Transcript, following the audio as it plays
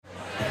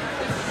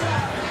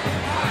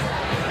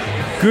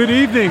Good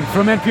evening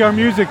from NPR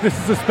Music. This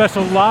is a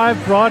special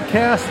live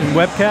broadcast and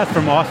webcast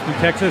from Austin,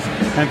 Texas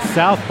and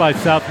South by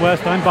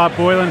Southwest. I'm Bob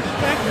Boylan.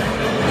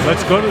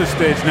 Let's go to the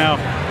stage now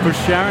for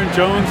Sharon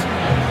Jones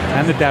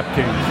and the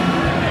Dap-Kings.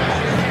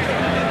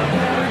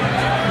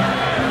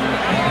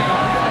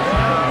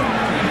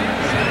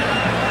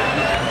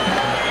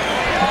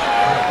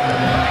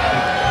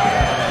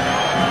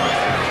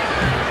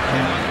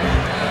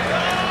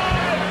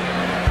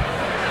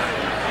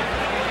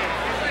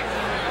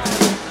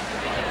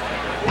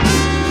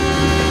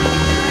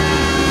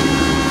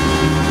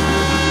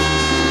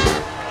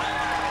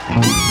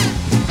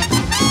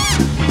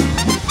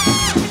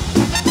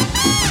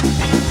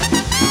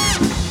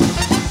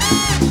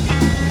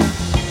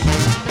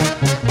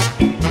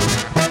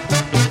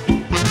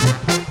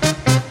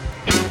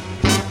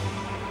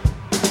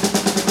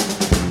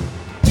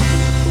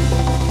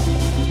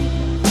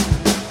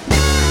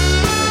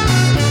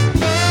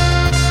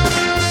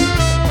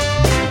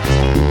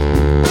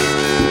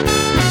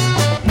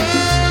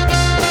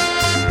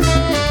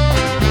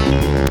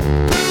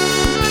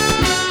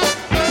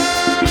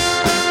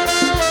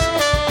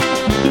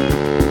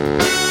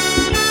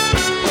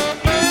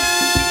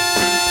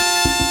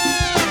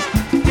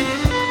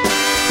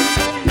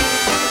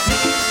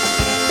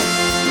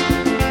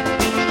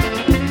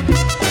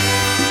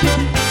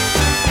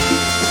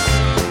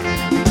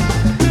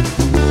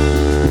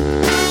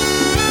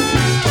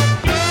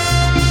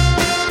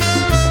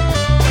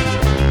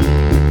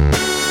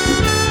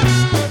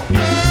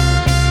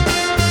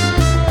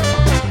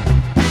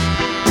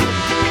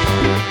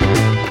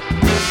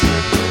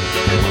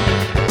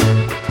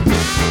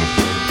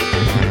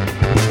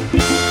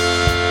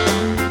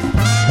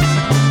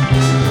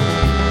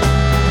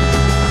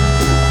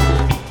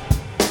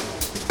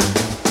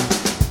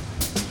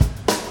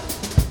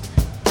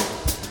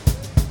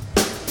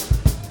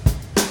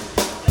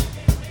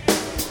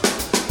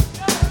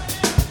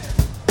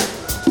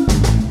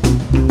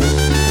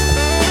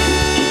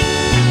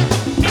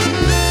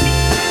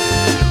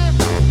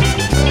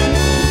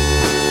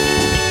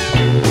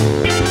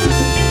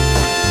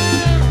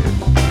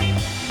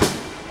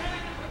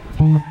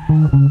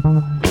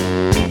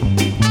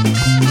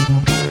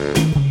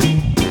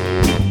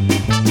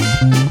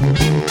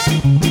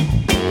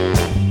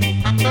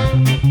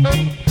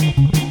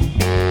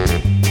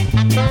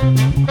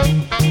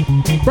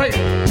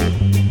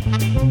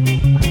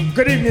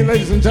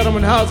 Ladies and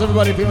gentlemen, how's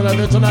everybody feeling out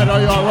there tonight? Are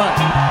you all right?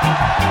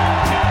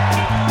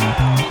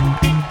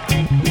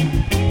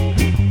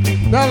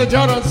 Now that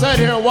y'all done sat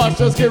here and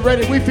watched us get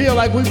ready, we feel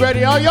like we're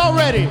ready. Are y'all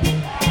ready?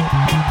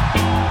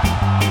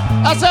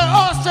 I said,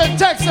 Austin,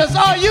 Texas,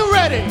 are you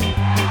ready?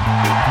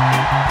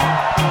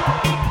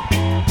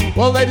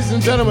 Well, ladies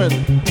and gentlemen,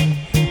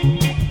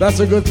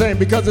 that's a good thing,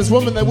 because this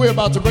woman that we're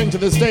about to bring to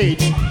the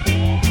stage,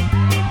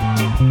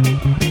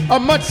 a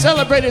much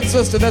celebrated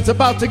sister that's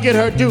about to get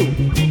her due.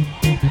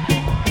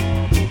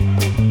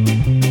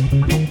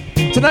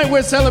 Tonight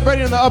we're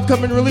celebrating the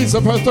upcoming release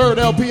of her third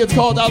LP. It's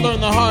called I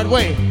Learned the Hard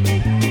Way.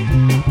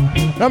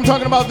 And I'm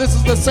talking about this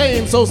is the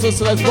same soul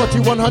sister that's brought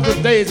you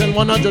 100 Days and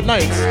 100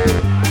 Nights.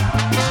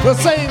 The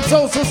same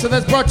soul sister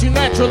that's brought you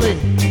Naturally.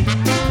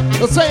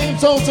 The same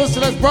soul sister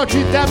that's brought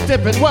you Dap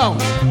Dippin'. Well,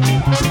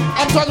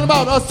 I'm talking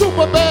about a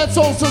super bad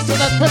soul sister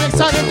that's been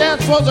exciting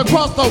dance floors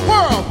across the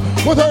world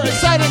with her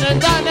exciting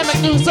and dynamic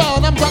new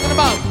sound. I'm talking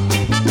about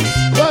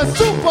the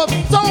super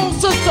soul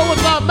sister with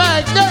a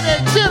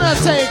magnetic je ne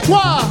sais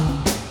quoi.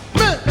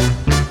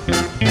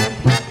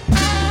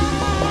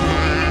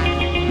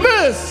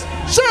 Miss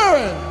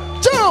Sharon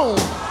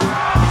Jones.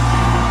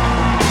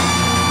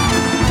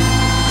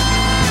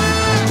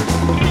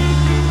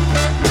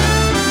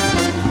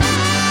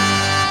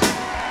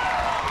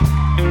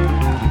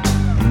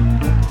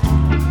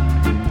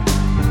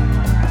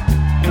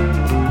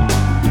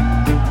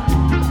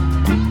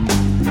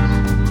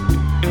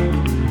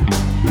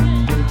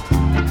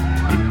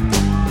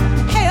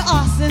 Hey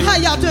Austin, how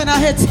y'all doing out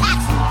here?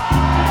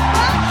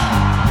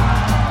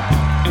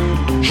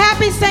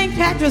 Happy St.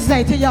 Patrick's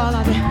Day to y'all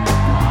out there.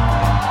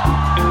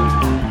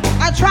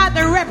 I tried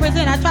to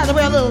represent. I tried to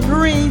wear a little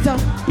green. So,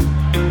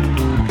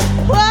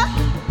 what?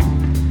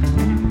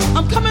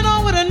 I'm coming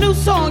on with a new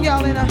song,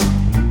 y'all.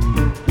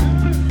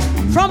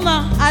 From the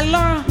I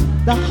Learned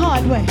the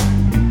Hard Way.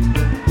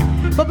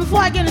 But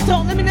before I get into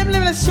it, let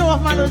me show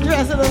off my little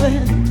dress a little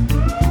bit.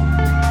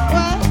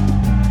 What?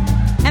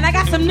 And I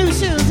got some new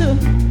shoes too.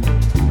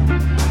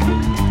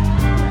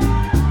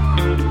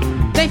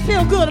 They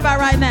feel good about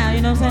right now,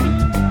 you know what I'm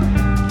saying?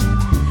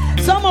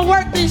 So I'm gonna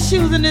work these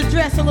shoes and this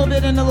dress a little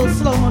bit in a little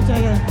slow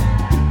motion. Yeah.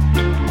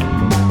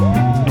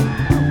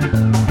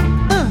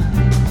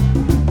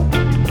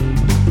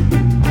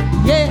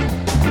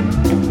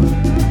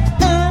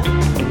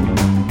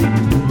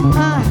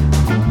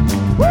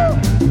 Woo.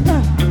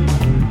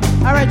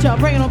 All right, y'all,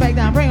 bring it on back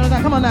down. Bring it on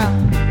down. Come on now.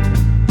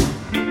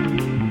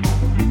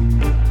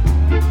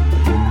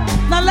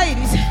 Now,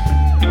 ladies,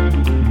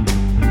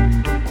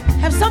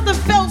 have something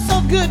felt so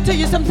good to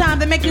you sometimes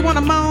that make you want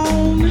to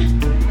moan?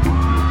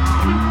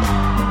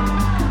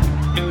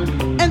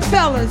 And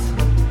fellas,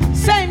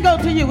 Same go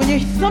to you. When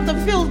something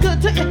feels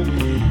good to you,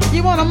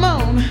 you want to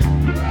moan.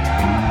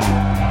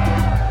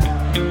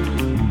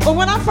 But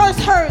when I first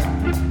heard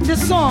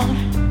this song,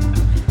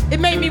 it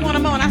made me want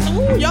to moan. I said,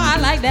 ooh, y'all, I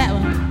like that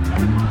one.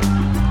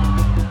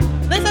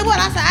 They said, what?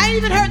 I said, I ain't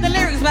even heard the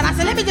lyrics, but I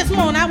said, let me just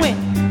moan. I went,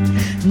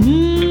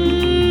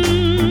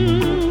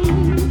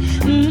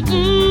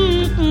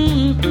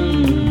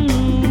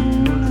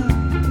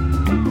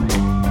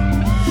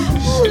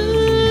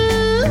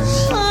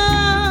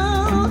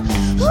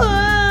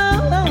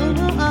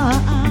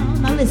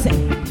 Now listen,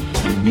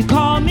 you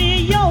call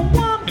me your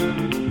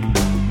woman,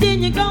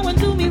 then you go and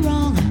do me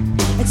wrong,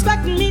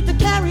 expecting me to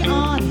carry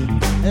on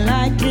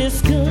like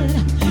this good.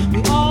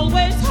 We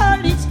always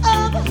hurt each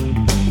other,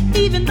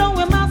 even though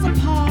we're miles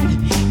apart.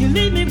 You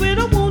leave me with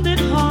a wounded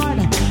heart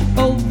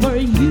over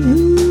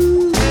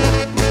you.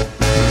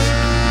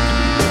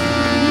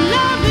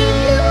 Loving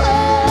you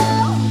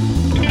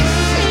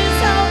is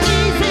so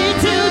easy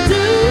to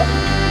do.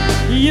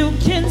 You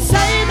can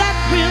say that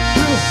we're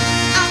through,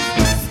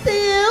 I'll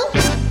still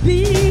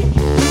be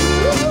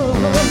you.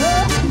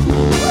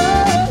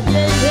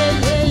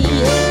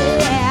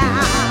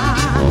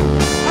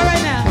 All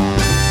right now.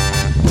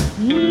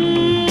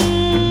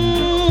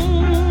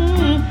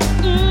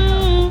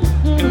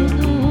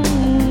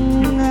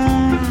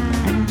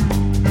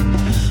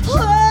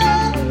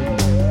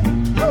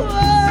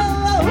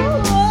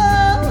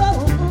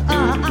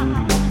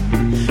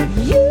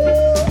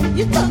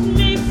 You took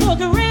me for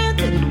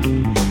granted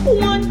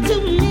one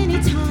too many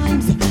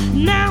times.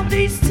 Now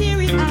these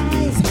teary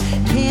eyes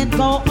can't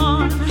go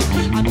on.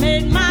 I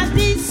made my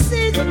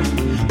decision.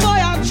 Boy,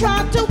 I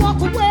tried to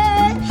walk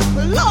away,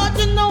 but Lord,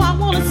 you know I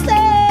want to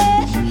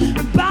stay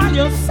by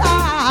your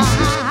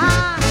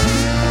side.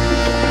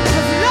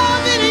 'Cause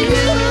loving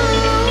you,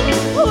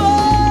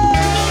 oh,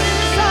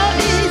 it's so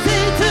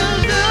easy to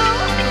do.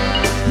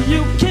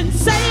 You can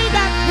say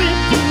that with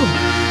you,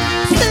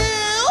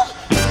 still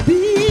be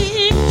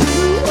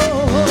true.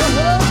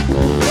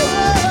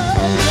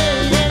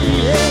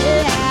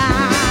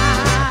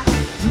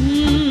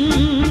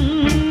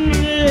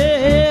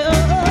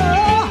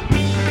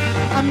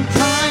 I'm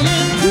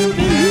trying to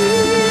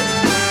believe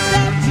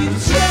that you've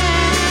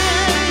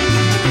changed.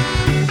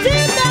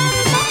 Deep down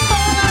in my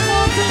heart, I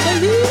want to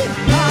believe.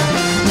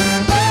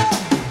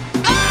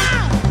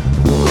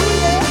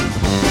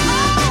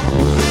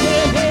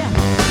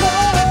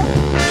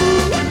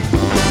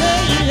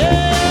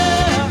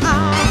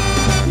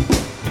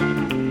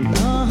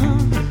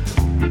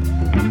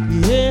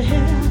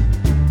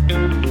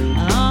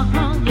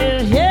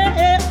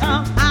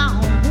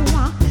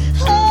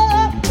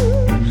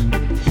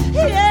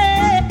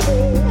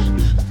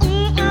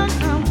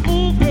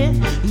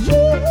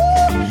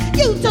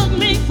 You took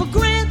me for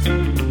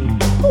granted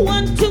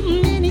one too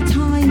many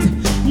times.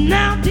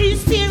 Now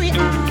these teary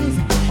eyes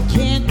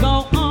can't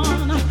go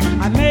on.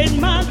 I made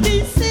my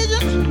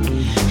decision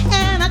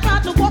and I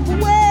tried to walk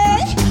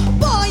away.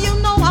 Boy, you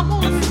know I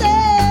want to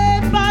stay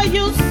by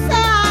your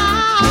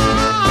side.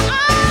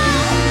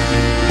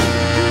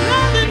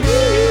 Loving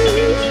you,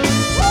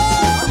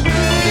 oh,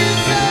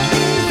 it's so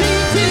easy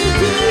to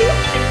do.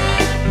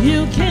 You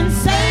can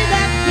say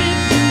that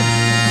with you.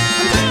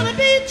 I'm gonna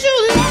be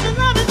true, loving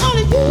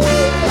only you.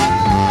 Oh,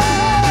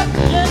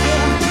 yeah,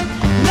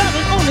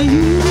 loving only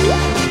you.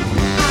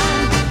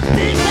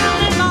 Deep down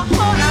in my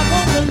heart, I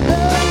want to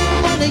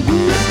love only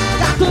you.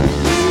 Got to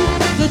believe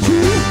the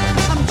truth.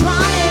 I'm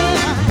trying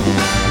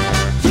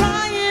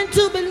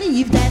to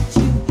believe that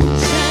you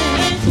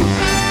changed.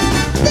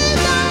 Deep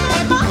down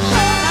in my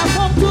heart, I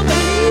want to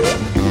believe.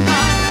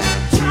 I'm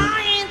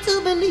trying to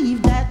believe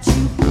that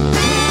you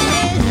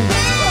changed.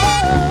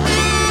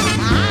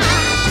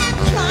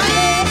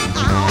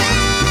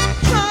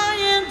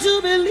 Trying to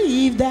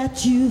believe that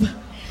you've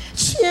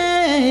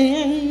changed.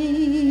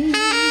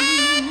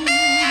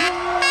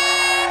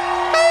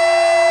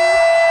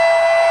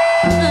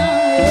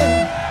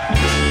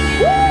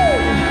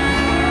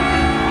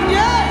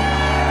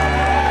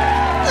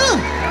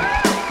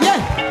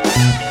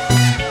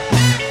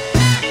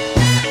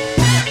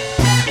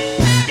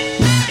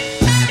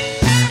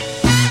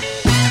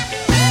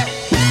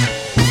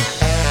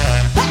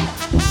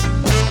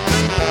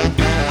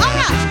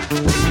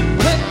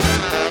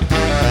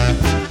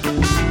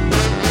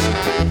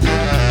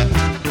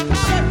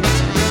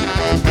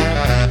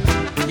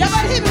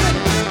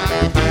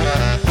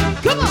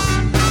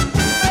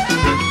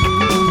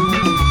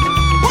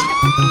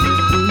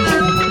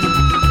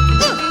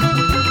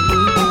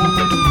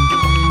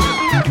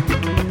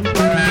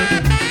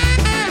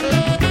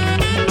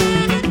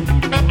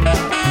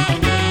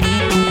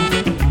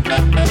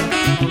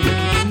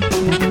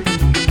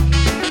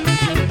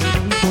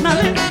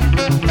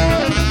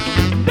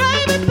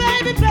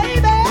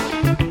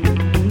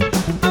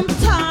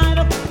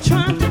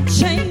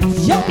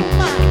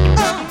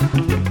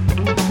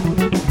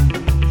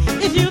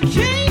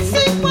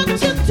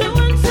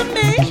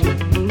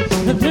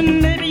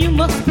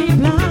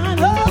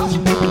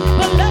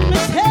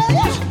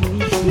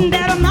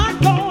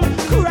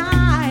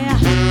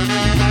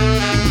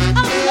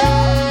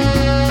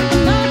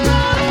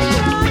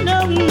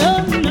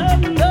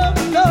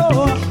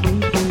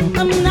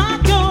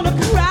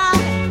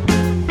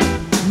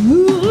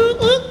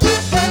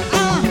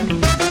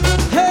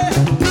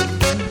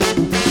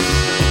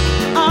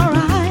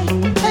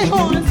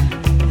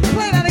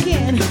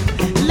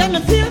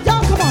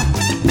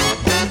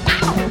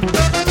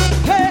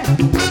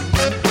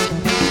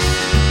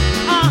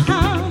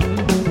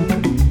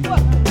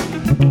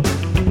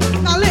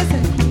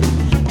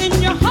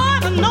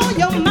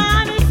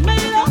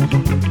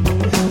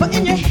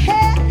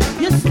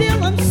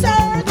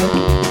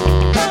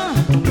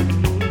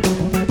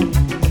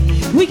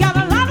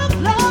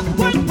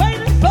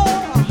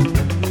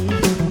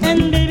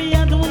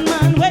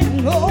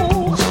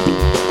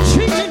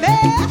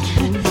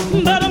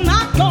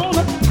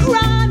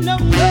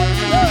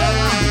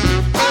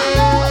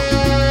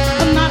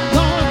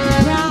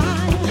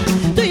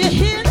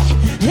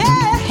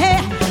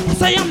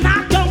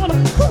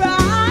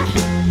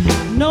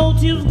 no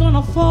tears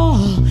gonna fall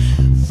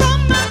from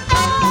my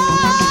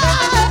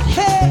eyes.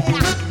 Hey,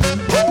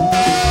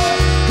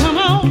 come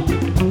on.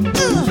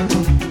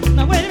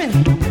 Now wait a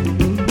minute.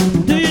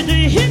 Do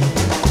you hear?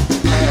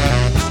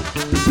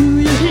 Do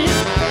you hear?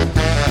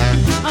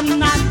 I'm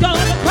not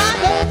gonna cry,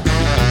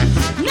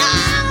 no.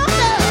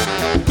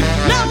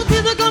 No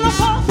tears are gonna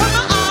fall from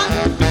my eyes.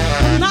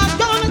 I'm not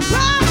gonna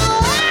cry.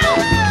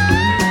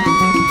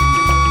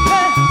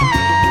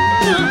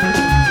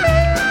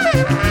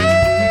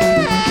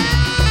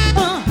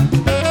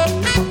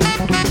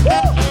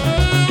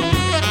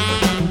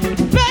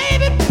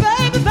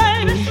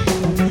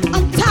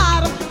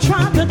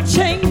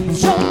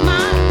 Change your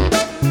mind.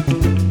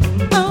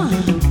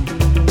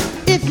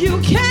 If you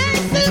can't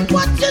see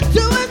what you're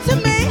doing to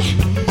me,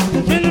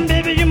 then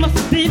baby you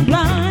must be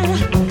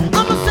blind.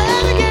 I'ma say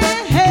it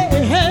again. Hey,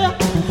 hey,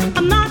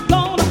 I'm not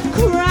gonna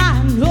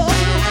cry, no.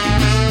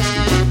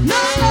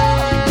 No,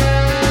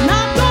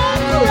 not gonna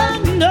cry,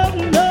 no,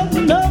 no,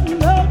 no,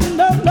 no,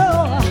 no, no.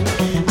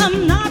 I'm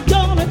not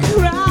gonna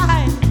cry.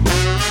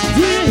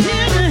 Do you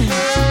hear me?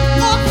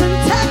 Up in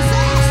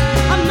Texas,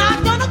 I'm not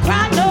gonna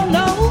cry, no,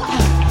 no.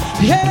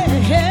 Hey,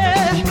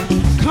 hey,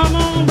 come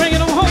on, bring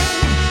it on home.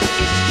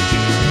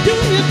 Do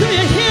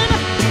you hear me?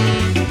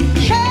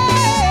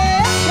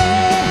 Hey,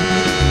 hey.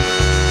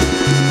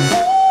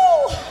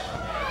 Ooh,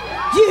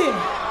 yeah.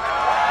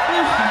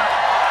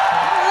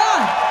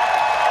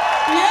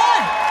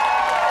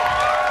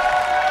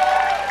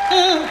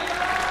 Yeah.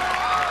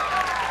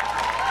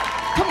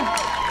 Come on.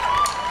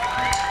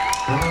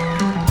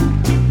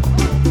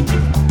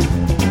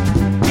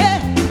 Yeah,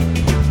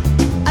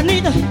 I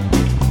need to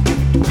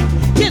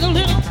get a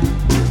little.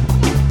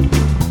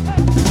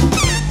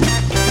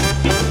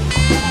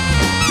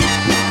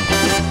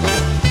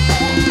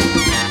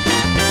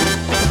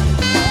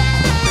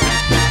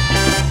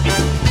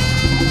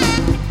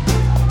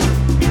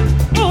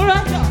 All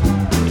right, y'all.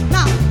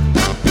 Now,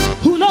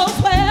 who knows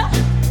where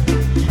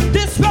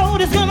this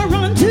road is gonna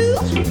run to?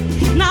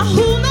 Now,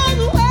 who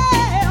knows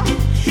where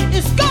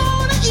it's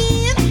gonna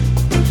end?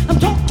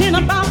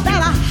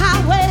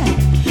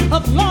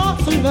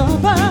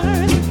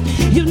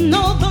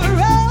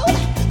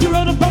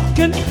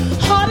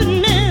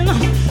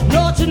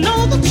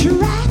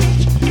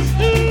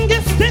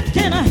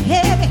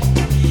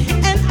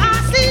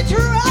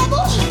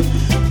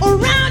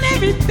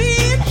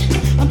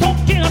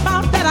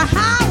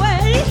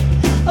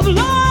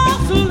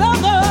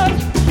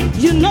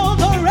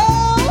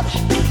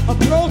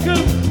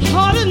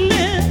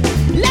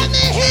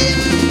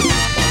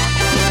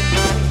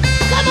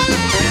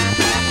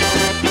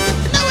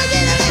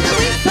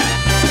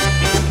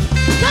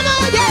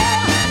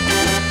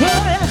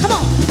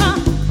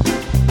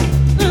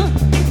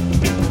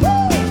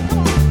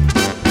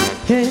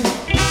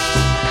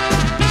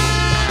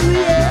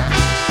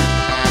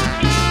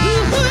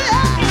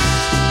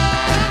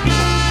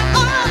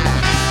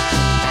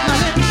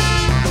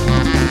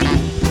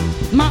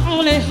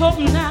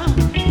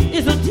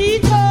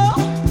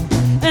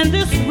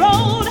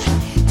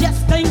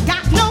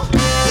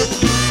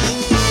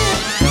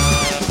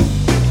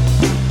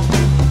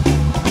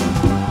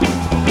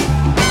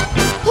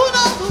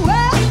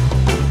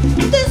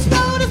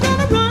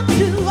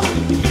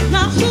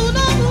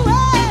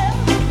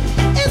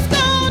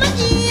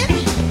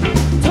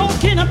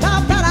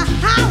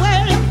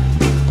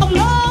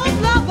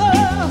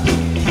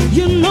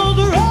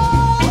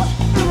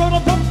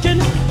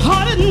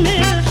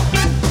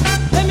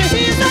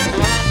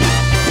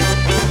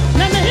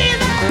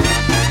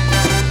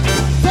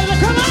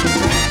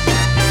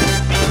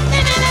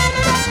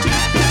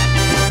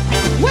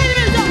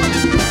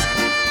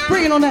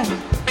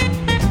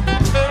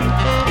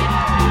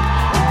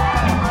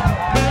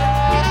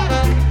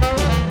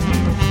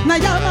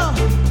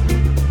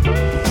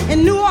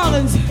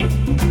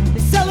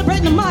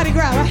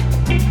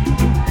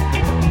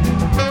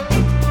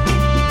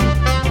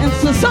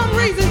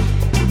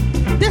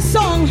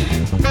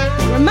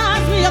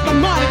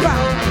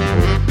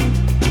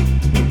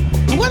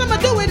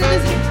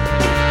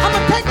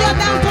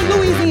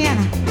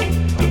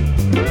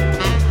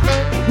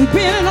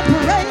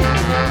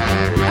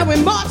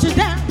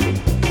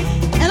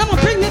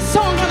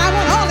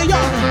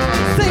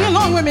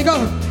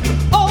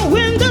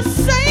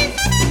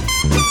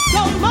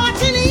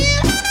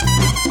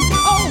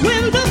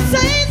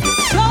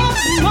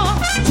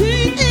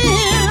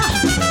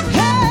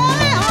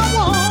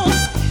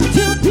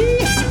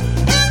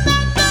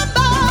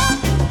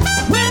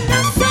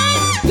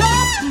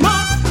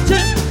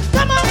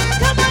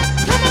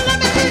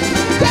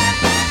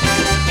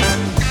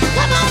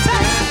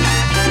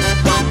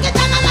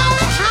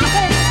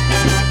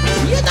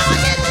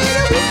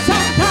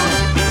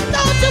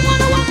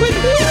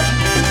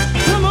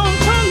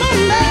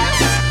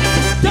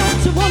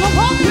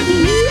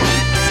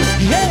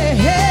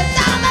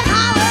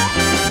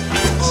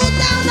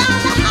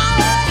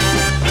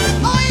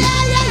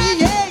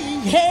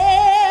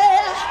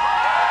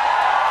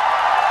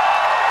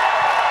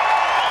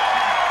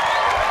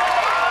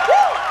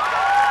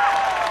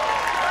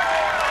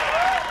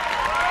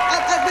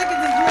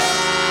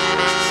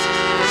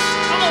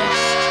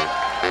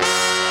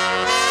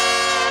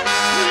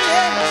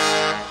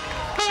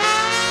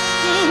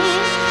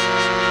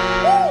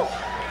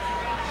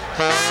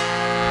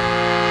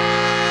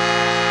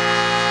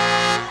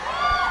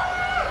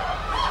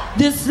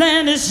 This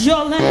land is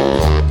your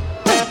land.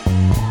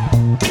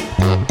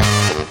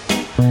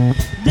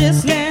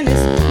 This land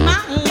is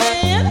my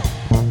land.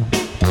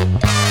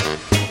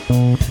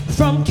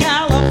 From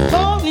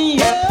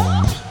California,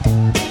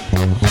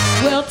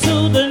 well,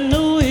 to the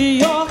New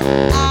York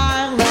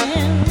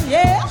Island,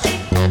 yeah.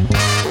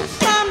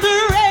 From the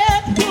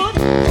Redwood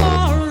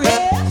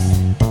Forest,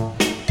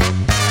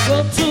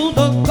 well, to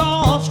the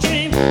Gulf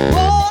Stream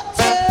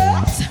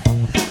waters.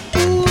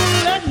 Ooh,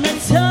 let me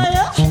tell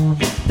you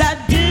that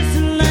this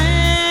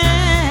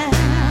land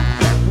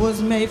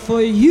was made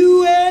for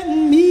you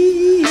and me.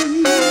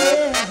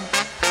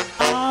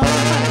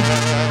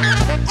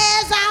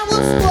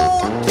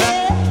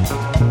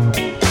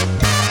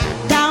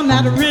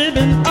 The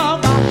ribbon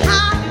of the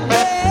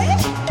highway,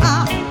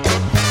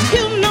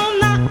 you know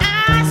now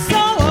I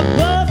saw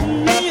above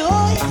me,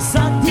 oh yes I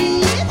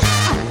did,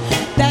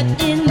 that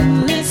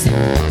endless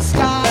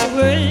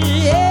skyway,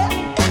 yeah.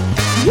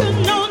 You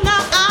know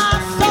now I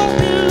saw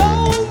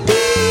below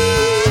me,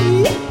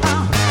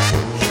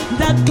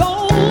 that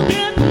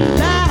golden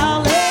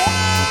valley,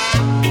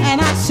 and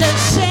I said,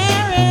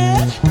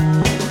 Sharon,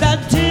 that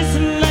this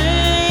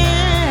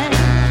land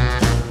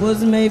was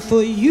made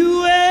for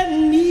you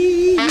and me.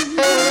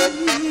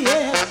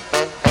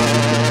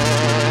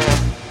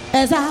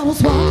 As I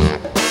was walking,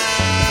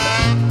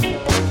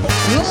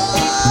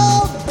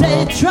 oh,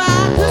 they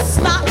tried to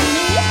stop me.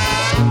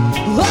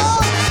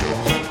 Oh,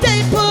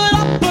 they put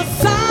up a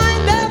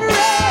sign that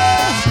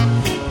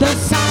read, the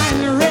sign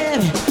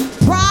read,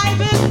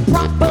 private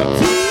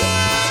property.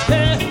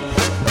 Yeah.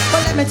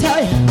 But let me tell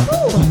you,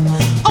 ooh,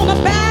 on the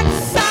back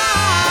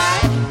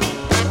side,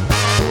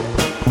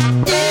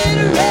 it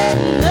read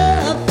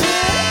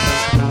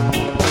nothing.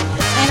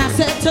 And I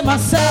said to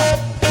myself,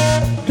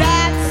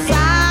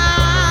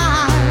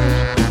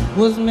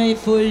 was made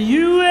for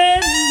you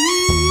and me.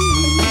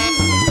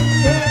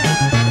 Yeah.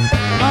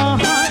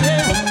 Uh-huh,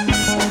 yeah.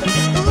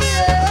 Ooh,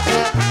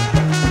 yeah.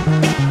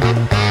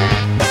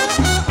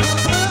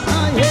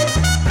 Yeah.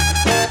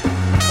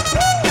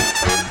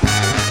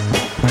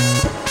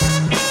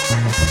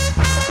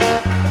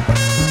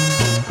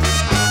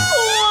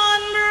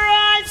 One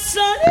bright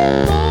sunny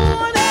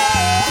morning,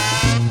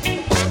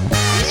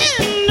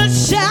 in the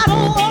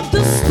shadow of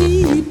the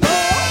steeple,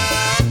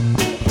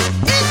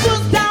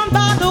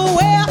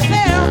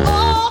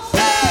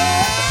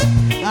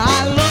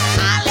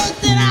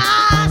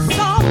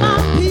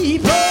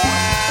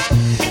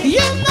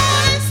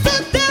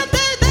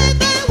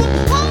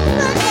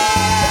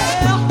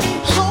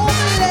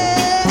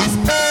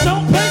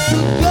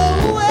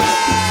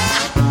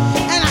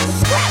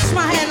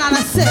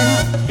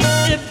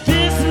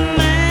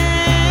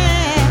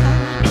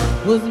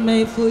 was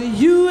made for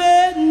you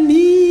and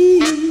me.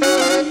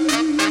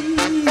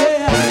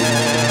 Yeah.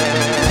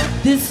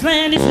 This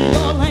land is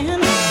your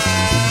land.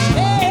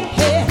 Yeah,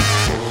 yeah.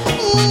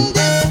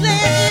 This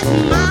land is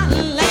my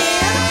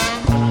land.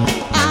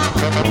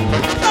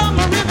 From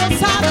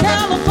Riverside,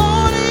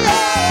 California,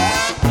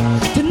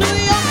 to New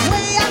York,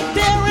 way out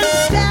there in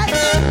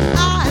Staten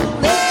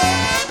Island.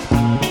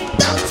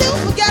 Don't you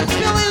forget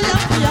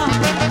Philadelphia,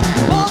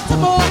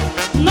 Baltimore,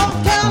 North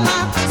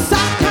Carolina,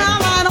 South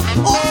Carolina,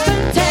 Austin,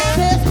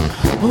 Texas.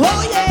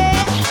 Oh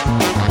yeah,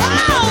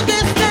 oh,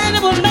 this land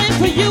it was made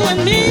for you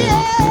and me,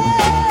 yeah.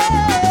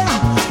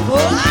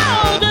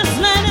 Oh, this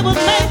land it was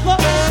made for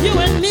you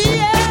and me,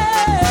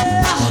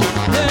 yeah.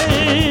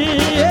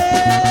 Yeah.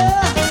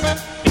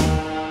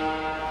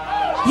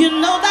 You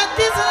know that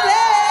this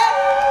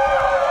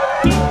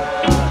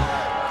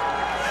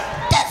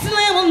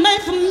land was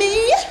made for me.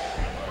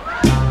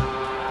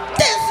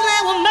 This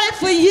land was made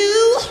for you.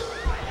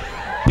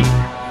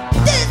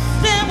 This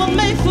land was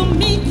made for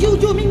me. You,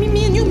 me, and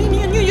you, me, and you,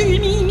 me, and you, and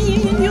you, me,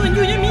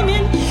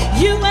 and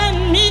you, and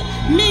me,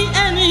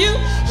 and you.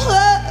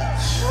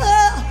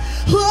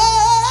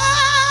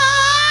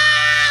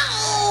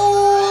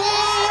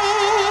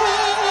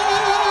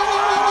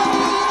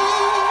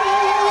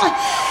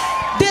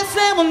 This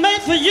land was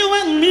made for you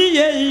and me,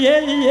 yeah, yeah,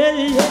 yeah,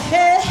 yeah.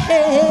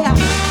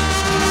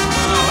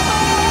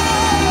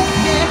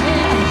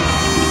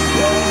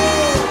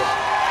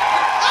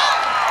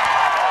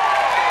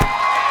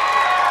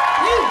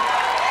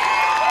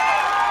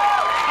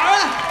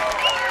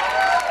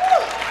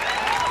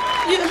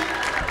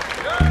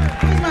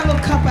 Where's my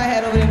little cup I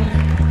had over there?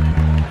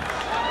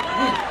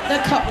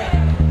 That cup right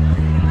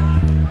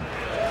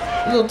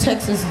there. Little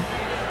Texas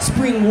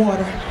spring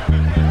water.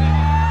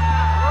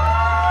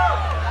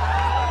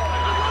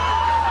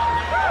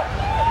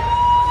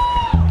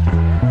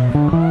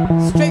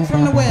 Straight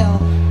from the well.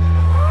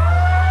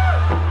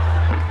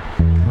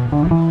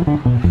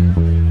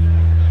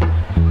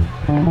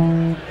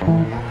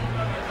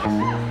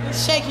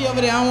 It's shaky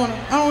over there. I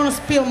don't want to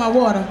spill my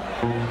water.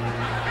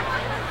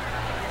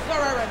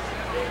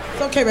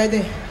 It's okay right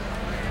there.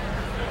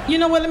 You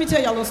know what? Let me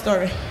tell y'all a little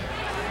story.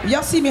 If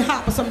y'all see me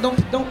hot or something,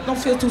 don't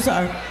feel too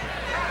sorry.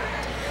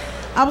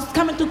 I was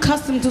coming through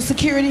customs to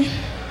security.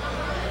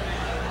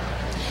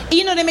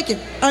 You know they make you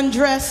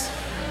undress.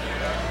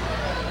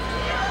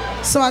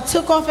 So I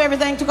took off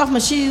everything, took off my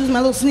shoes, my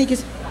little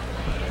sneakers.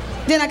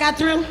 Then I got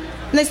through, and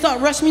they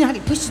started rushing me. You know how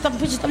they push your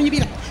stuff, and you be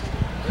like.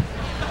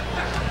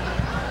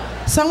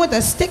 So I went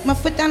to stick my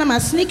foot down on my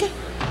sneaker,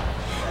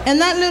 and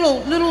that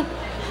little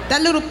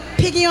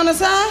piggy on the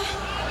side,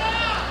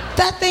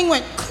 that thing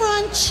went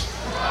crunch.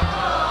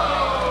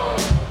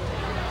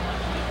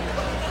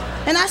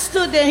 And I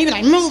stood there, and he was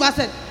like, move. I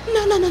said,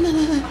 no.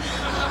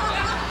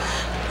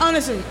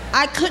 Honestly,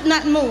 I could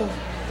not move.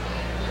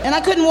 And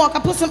I couldn't walk. I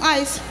put some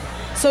ice.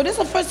 So this is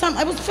the first time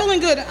I was feeling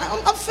good.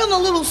 I'm feeling a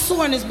little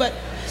soreness, but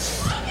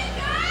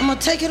I'm gonna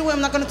take it away.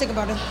 I'm not gonna think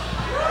about it.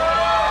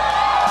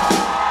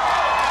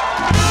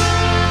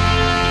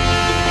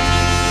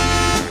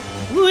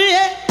 Ooh,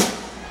 yeah.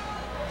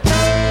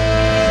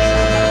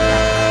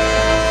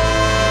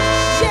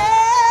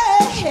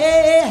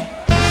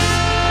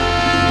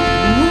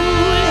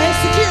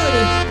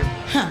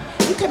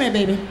 Come here,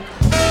 baby.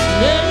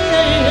 Yeah.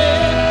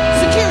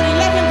 Security,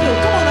 let him through.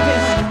 Come on up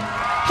here, honey.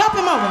 Help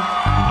him over.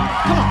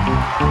 Come on.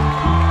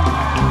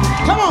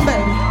 Come on,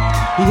 baby.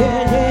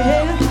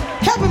 Yeah.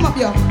 Help him up,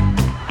 y'all.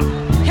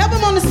 Help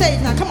him on the stage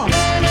now. Come on.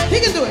 He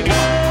can do it. Come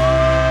on.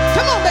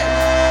 Come on, baby.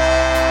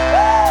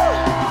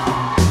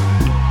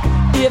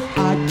 Woo. If I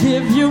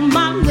give you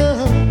my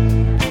love,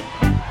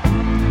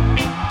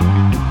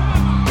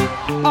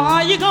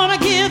 are you gonna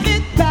give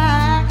it back?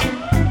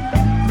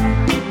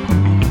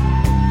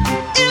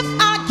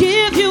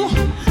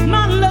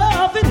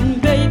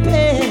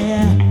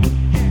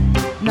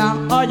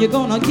 Are you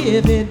gonna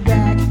give it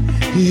back?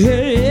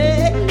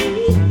 Yeah.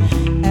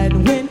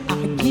 And when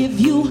I give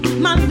you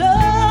my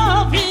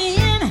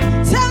loving,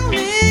 tell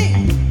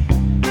me,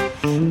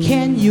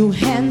 can you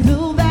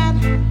handle that?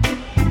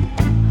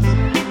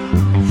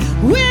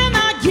 When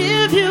I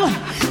give you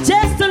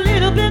just a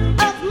little bit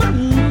of my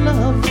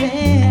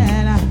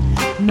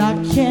loving, now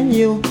can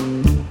you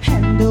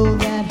handle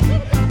that?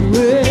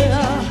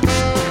 Well,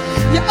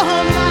 you're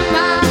on my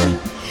mind.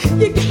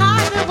 You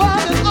got me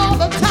wondering all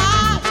the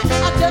time.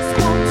 I just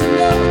want to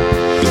know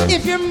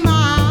if you're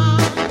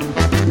mine.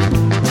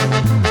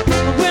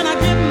 When I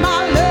give my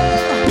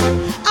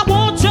love, I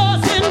want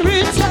yours in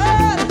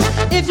return.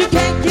 If you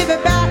can't give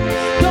it back,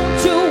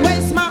 don't you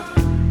waste my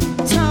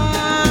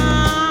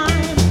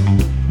time.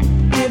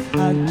 If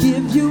I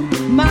give you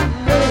my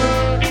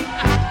love,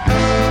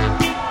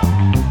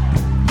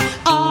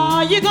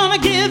 are you gonna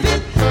give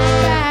it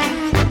back?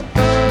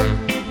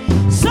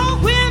 So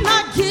when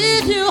I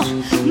give you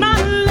my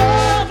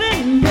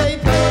loving,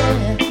 baby,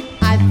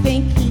 I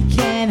think he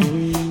can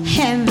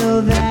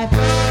handle that.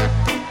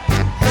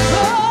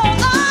 Oh,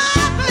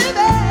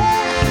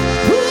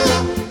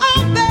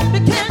 baby,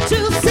 can't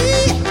you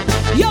see?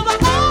 You're the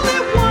only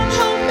one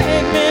who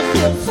make me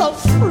feel so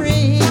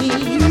free.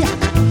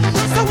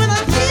 So when I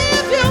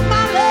give you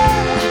my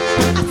love,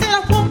 I said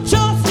I want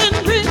yours in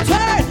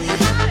return.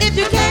 If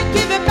you can't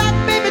give it back,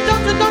 baby,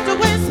 don't you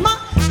waste my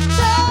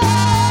time.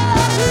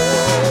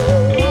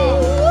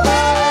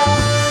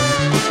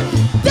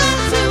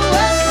 Don't you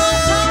waste my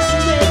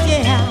time,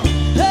 yeah.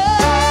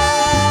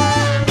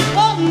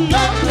 Oh,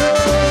 no.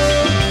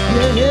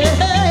 Yeah.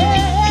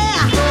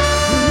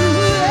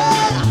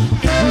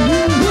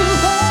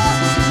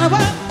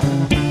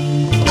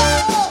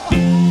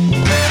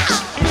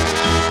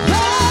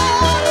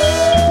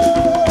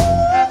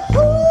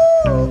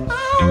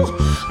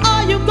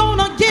 Are you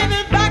gonna give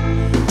it back,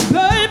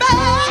 baby?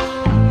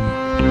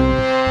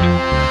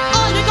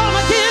 Are you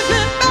gonna give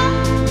it back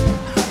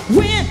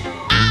when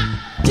I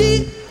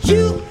give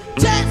you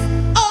just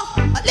a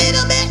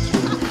little bit?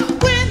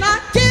 When I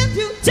give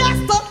you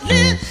just a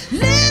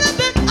little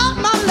bit of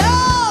my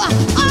love,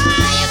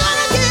 are you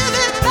gonna give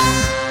it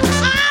back?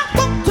 I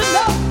want to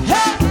know,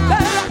 hey,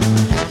 baby,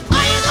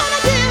 are you gonna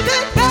give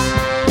it back?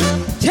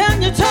 Tell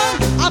your tongue,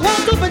 I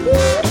want to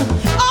believe.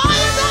 Are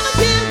you gonna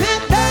give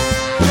it back?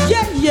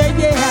 Yeah.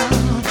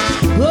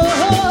 Oh,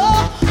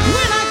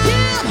 when I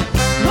give,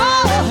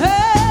 oh,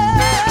 hey,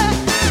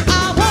 I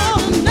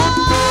wanna know.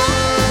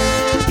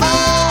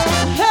 Oh,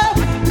 hey,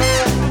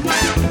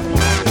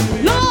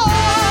 Lord,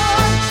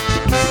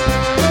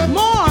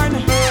 mourn.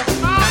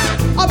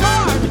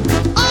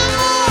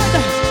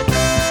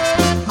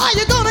 Are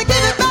you gonna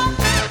give it back?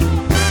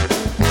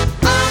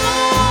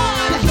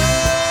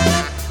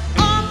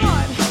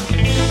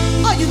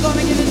 Are you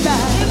gonna give it back?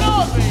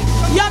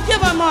 Y'all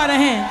give Amard a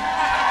hand.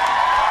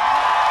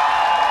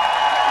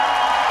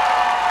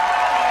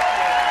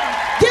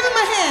 Give him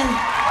a hand.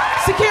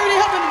 Security,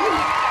 help him.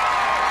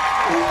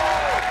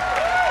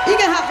 You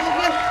can help him.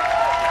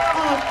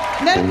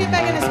 Let him get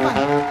back in his spot.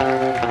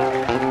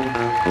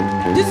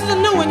 This is a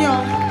new one,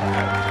 y'all.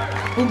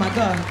 Oh my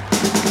God.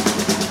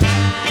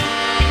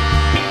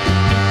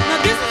 Now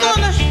this is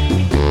on the.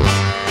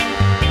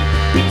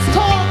 It's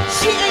called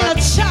She Ain't a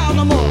Child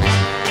No More.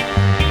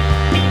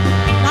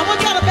 Now I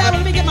want y'all to bear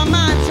with me, get my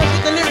mind so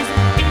get the lyrics.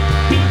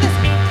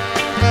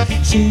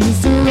 Listen. She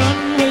used to run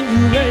when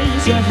you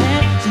raise your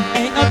hand. She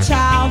ain't a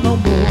child no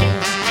more.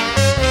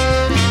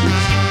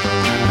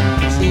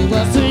 She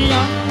was too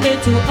young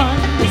to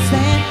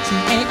understand. She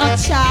ain't a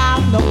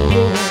child no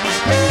more.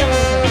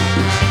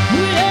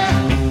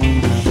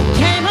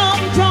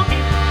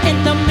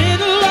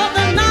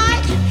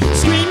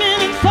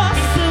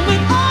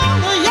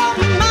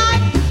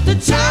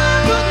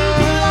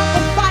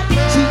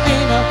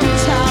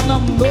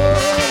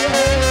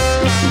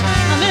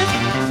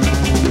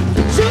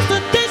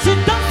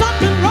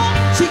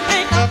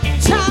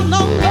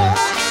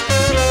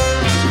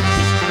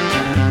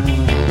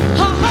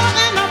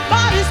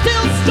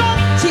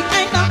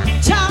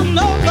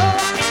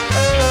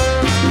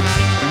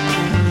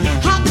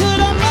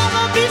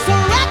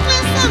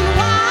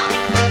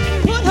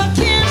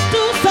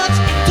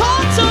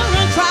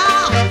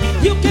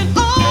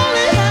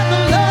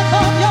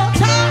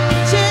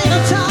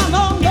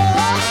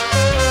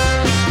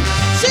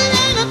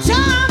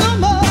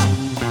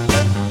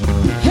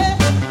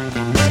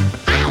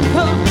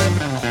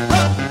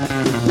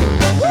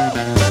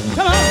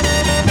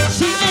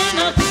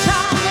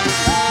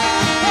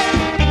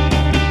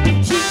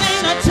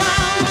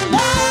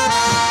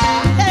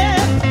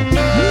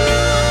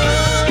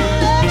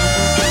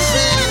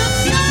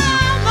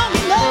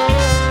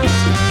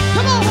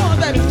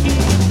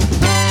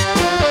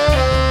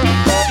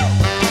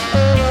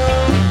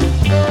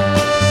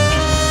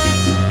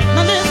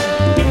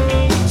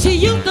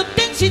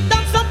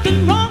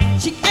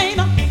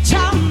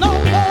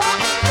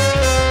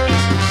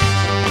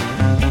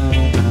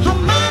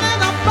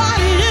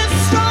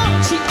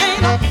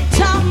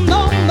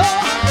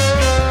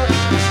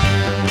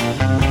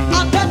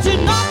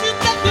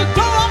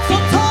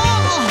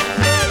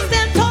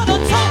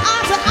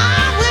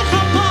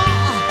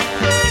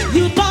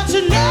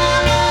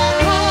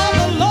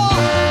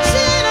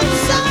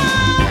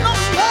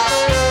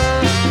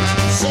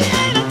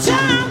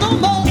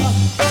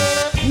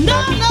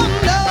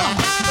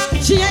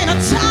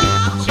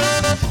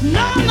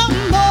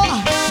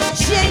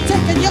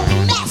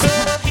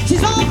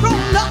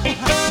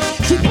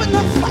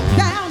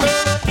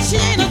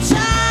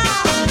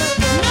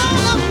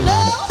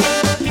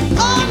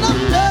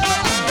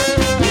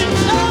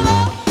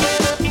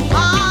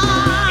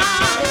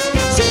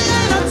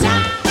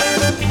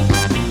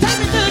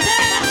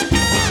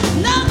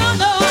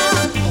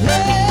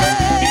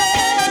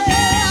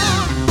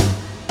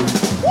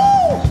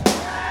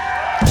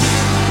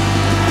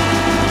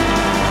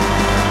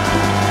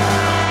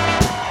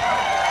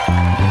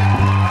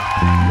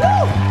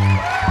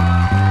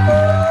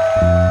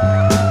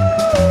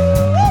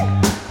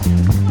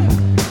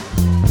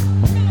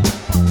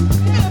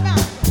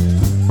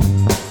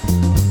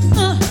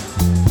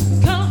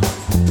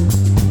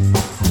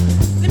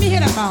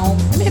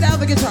 Let me hit the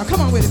other guitar.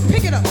 Come on with it.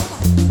 Pick it up.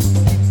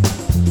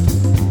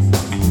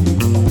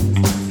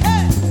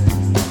 Hey.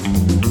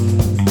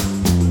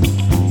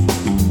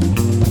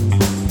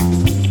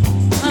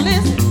 Now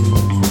listen.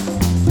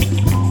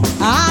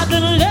 I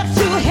done left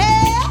you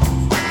here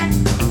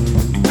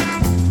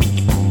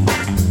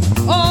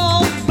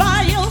all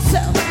by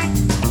yourself.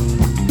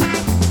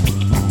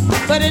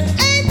 But it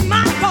ain't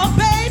my fault,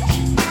 baby.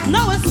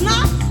 No, it's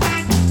not.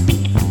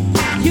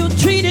 You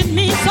treated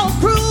me so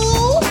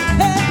cruel.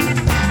 Hey.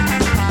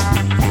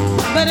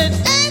 But it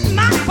ain't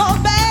my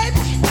fault, baby.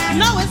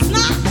 No, it's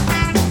not.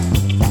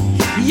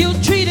 You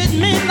treated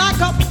me like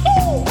a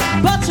fool.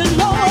 But you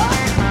know what?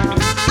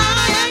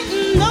 I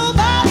ain't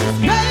nobody's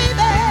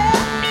baby.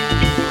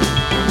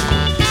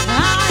 I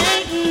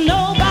ain't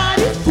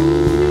nobody's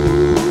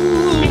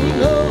fool.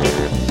 No.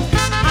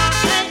 I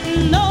ain't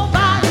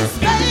nobody's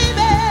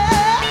baby.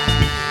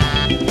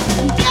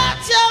 Get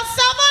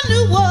yourself a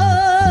new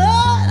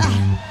one.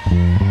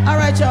 All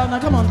right, y'all. Now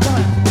come on.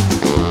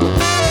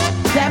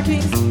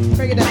 Dap-Kings,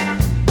 break it down.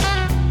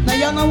 Now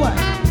y'all know what?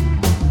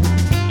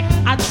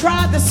 I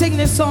tried to sing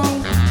this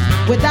song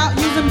without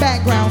using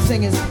background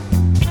singers,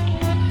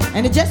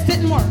 and it just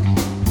didn't work.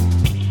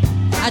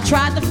 I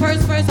tried the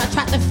first verse, I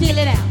tried to feel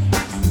it out.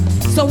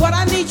 So what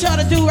I need y'all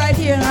to do right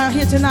here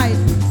tonight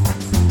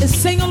is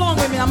sing along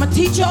with me. I'm gonna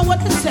teach y'all what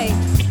to say.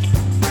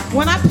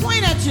 When I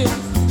point at you,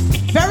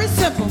 very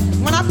simple.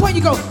 When I point,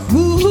 you go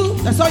woo-hoo.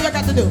 That's all y'all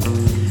got to do.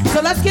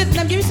 So let me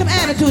give you some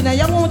attitude now.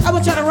 I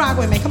want y'all to rock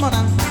with me. Come on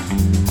now.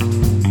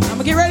 I'm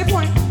gonna get ready to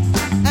point.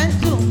 And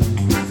 2,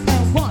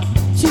 and 1,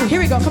 2. Here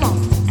we go. Come on.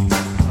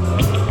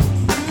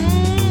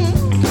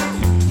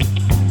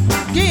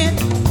 Again.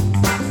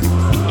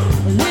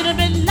 A little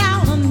bit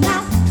louder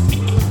now.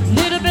 A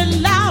little bit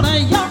louder,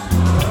 yo.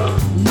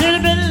 A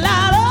little bit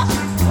louder.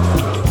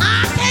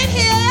 I can't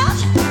hear.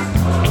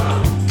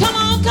 Come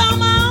on,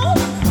 come on.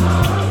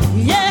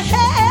 Yeah.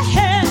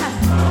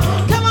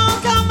 Come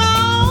on.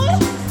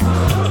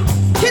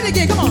 Hit it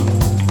again. Come on.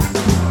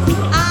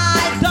 I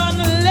done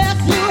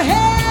left you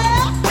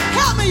here.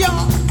 Help me,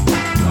 y'all.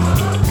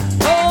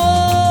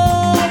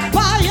 Oh,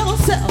 by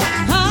yourself.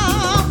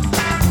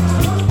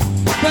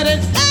 But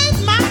it ain't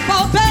my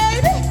fault,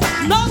 baby.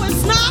 No,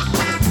 it's not.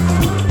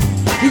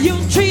 You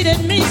treated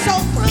me so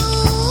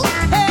cruel.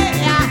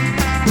 Hey.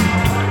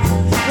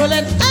 Well,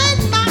 it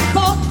ain't my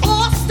fault,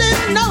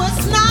 Austin. No,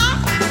 it's not.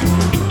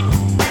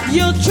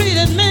 You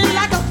treated me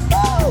like a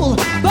fool.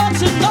 But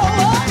you know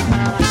what?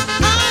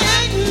 I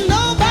ain't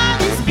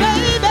nobody's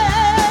baby.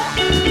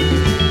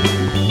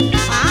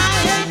 I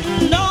ain't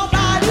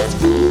nobody's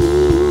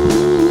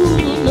fool.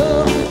 No.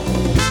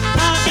 I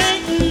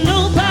ain't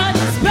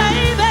nobody's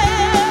baby.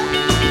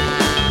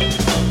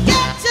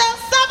 Get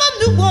yourself a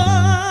new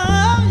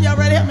one. Y'all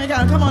ready? Help me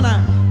out. Come on now.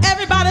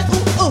 Everybody,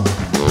 ooh, ooh.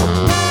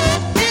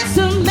 It's a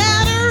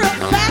matter of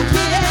fact,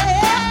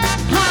 yeah.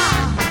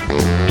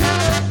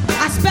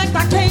 I expect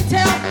I can't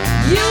tell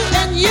you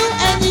and you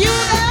and you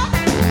there.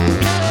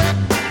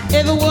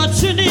 If what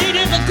you need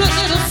is a good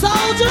little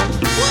soldier,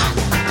 what?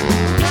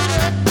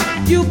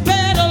 You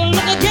better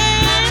look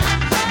again.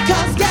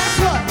 Cause guess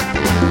what?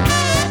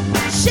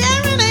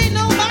 Sharon ain't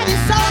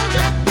nobody's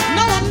soldier.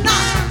 No, I'm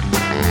not.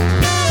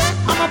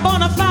 I'm a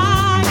bona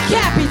fide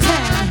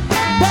capitan.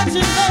 But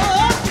you know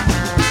what?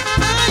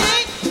 I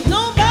ain't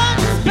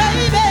nobody's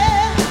baby.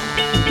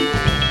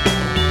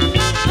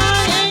 I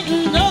ain't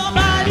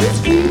nobody's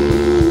fool.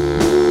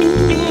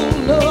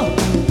 No.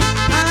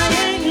 I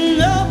ain't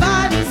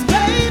nobody's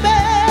baby.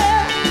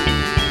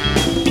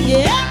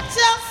 Get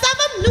yourself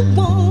a new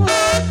one.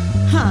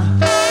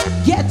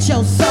 Get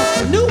yourself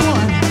a new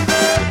one.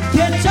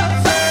 Get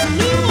yourself a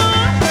new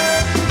one.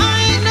 I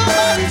ain't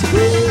nobody's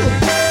fool.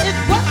 If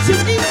what you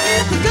need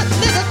is a good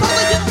little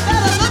brother,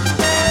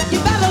 you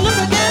better look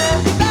again.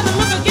 You better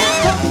look again.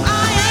 'Cause I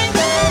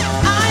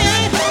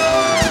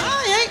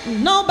ain't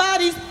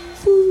nobody's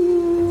fool.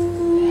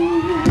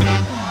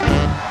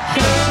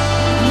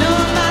 No,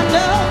 I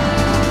know.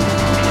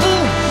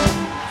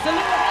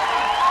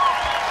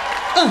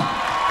 Oh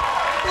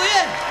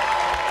yeah.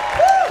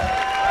 Woo.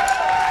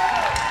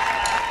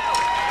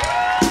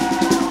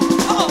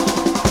 Oh.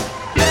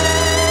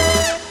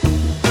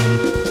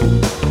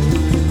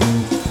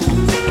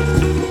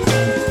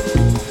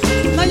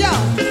 Now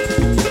y'all,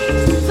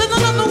 there's no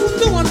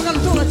new one I'm gonna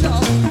throw at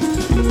y'all.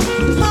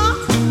 Huh?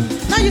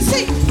 Now you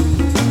see,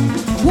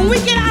 when we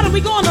get out and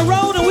we go on the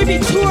road and we be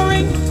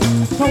touring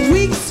for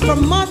weeks, for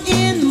month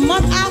in,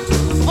 month out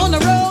on the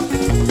road.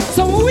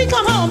 So when we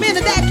come home, me and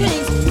the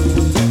Dap-Kings,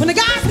 when the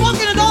guys walk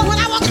in the door, when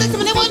I walk in the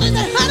door, they walk in the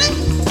door,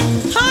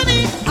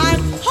 honey,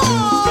 I'm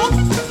home.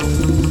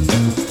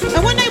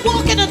 And when they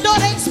walk in the door,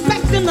 they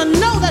expect them to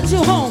know that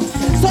you're home.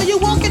 So you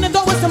walk in the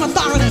door with some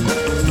authority.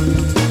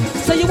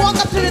 So you walk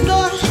up to the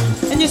door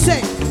and you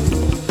say,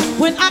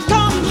 when I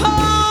come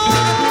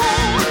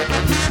home,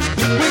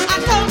 when I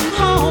come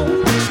home,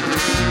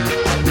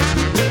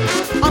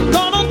 I'm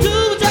gonna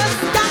do just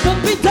that to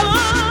be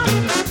done,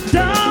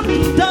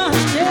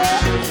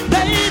 yeah,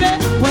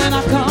 baby. When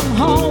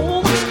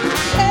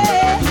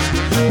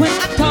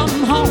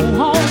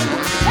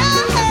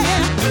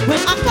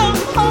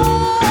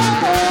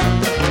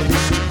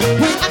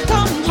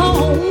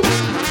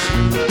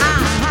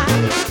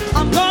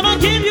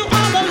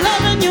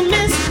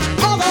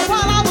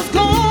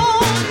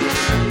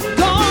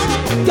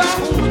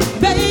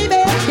baby,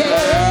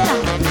 yeah.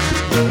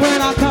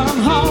 When I come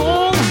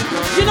home,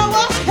 you know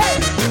what? Hey,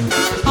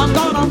 I'm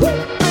gonna whoop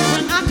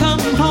when I come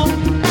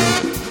home.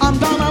 I'm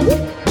gonna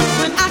whoop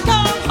when I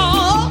come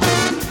home.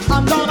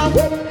 I'm gonna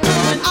whoop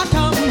when I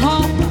come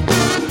home.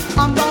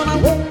 I'm gonna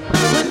whoop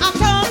when I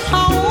come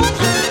home.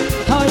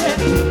 Oh yeah.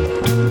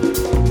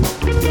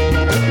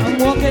 I'm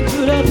walking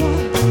through the door.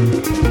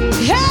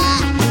 Yeah,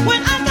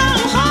 when I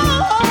come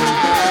home.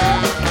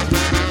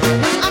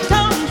 When I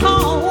come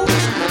home,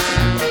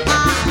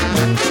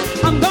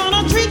 I'm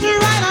gonna treat you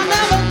right. I'll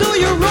never do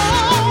you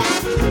wrong,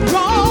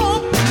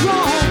 wrong,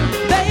 wrong,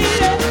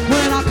 baby.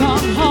 When I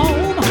come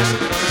home,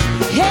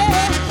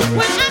 yeah.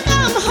 When I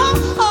come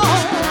home,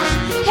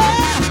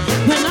 yeah.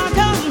 When I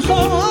come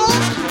home,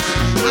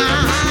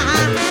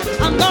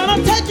 I'm gonna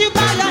take you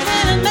by your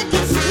hand and make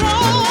you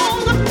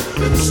strong,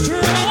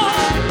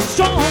 strong,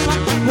 strong.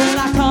 When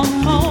I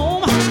come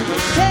home,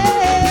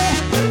 yeah.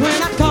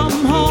 When I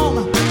come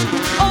home,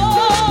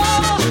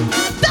 oh,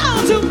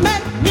 don't you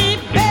make me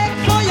beg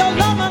for your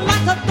loving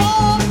like a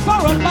dog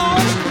for a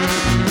bone.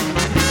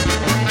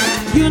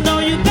 You know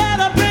you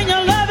better bring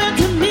your loving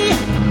to me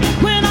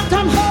when I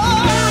come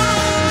home.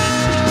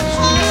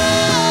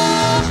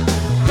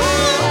 Ooh,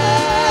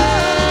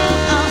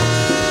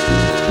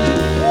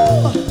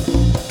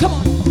 come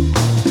on.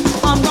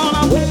 I'm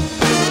gonna whoop,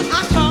 I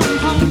come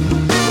home.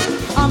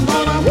 I'm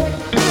gonna whoop,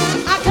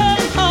 I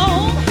come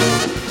home.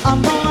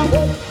 I'm gonna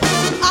whoop,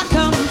 I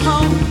come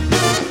home.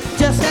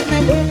 Just let me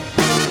whoop,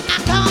 I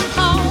come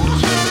home.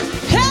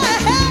 Hey,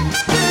 hey,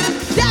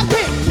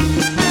 Dap-Kings,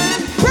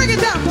 bring it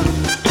down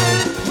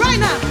right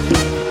now.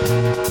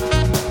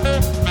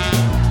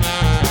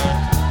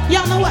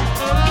 Y'all know what?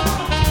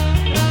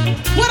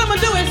 What I'm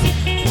gonna do is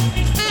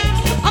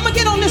I'm gonna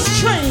get on this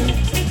train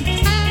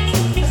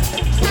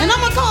and I'm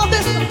gonna call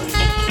this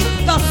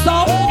the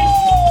Soul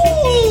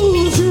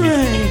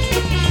Train.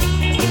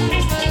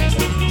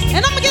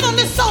 And I'm gonna get on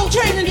this Soul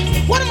Train, and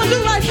what I'm gonna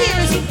do right here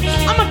is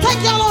I'm gonna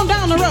take y'all on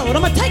down the road.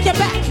 I'm gonna take you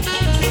back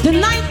to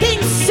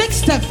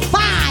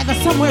 1965 or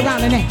somewhere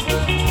around in there.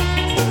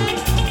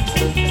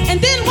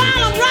 And then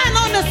while I'm riding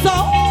on the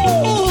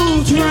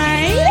Soul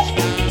Train,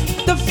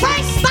 the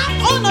first stop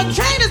on the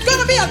train is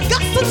gonna be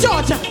Augusta,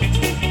 Georgia.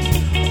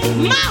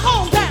 My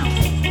hometown,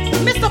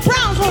 Mr.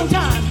 Brown's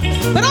hometown.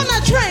 But on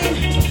that train,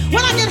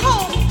 when I get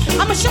home,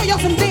 I'm gonna show y'all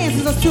some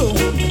dances or two.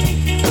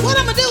 What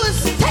I'm gonna do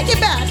is take it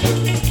back.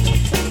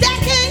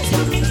 Dap-Kings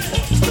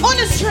on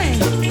this train,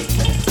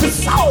 the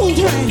Soul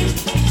Train.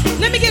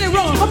 Let me get it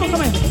rolling. Come on,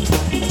 come in.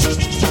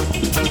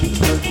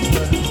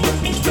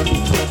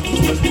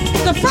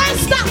 The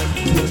first stop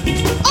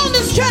on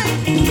this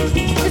train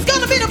is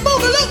gonna be the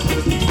Boogaloo.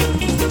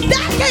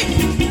 Dap-Kings,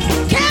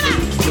 can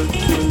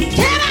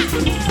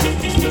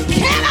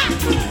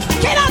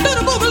I do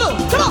the Boogaloo?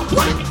 Come on,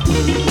 what?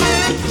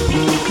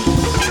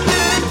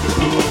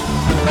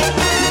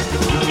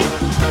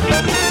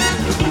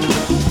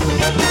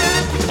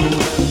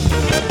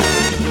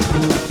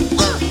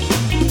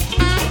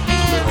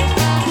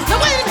 Now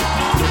wait a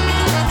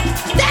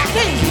minute.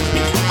 Dap-Kings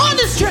on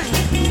this train.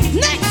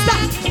 Next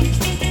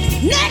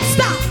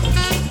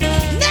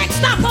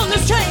stop on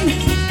this train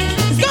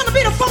is gonna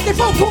be the Funky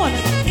Four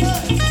Corners.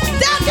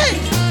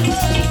 Dap-Kings,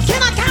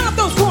 can I count up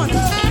those corners?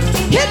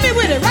 Hit me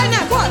with it right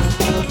now. What?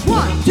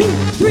 1, 2,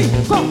 3,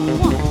 4.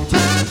 1, 2,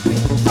 3,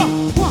 4. 1.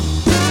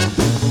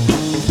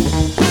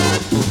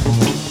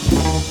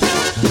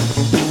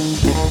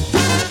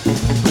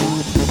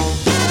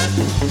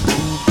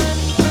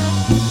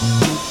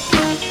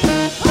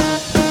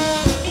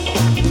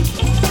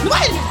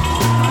 Wait a minute.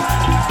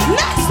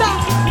 Next stop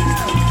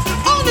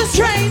on this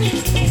train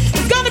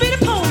is gonna be the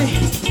pony.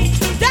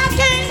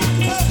 Dap-Kings,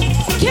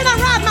 can I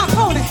ride my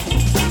pony?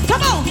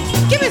 Come on,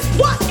 give me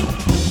what?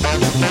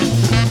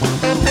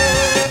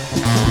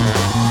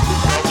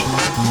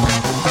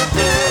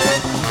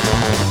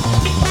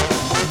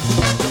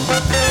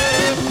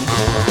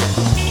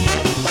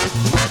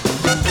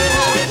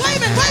 Wait a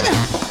minute.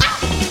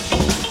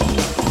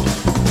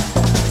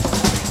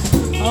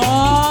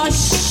 Oh,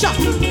 shuck.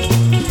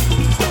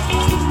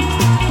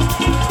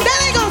 That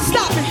ain't gonna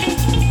stop me.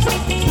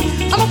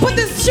 I'm gonna put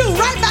this shoe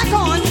right back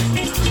on.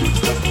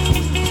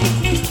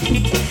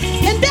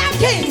 And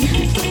Dap-Kings,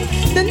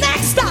 the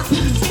next stop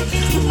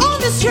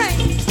on this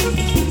train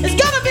is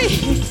gonna be,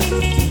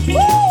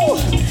 woo,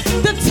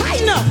 the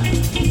tighten up.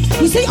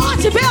 You see,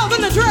 Archie Bell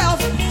and the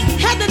Drells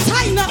had to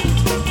tighten up,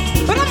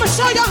 but I'm gonna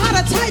show y'all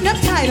how to tighten up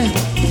tighter.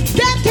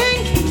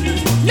 Dap-Kings,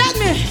 let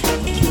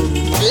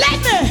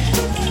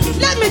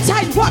me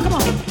tighten. What? Come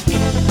on,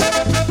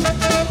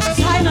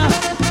 tighten up,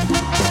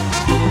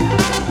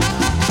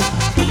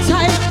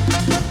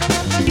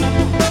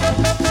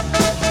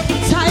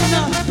 tighten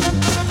up.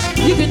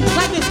 You can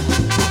like this.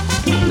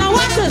 Now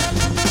watch this.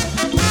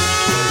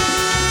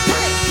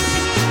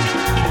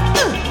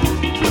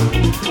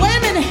 Wait a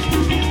minute.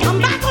 I'm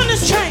back on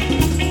this train.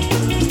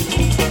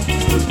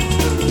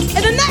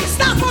 And the next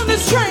stop on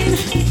this train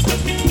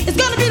is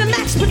gonna be the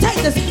mashed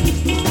potatoes.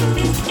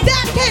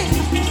 Dap-Kings,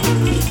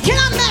 can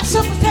I mash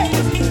some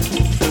potatoes?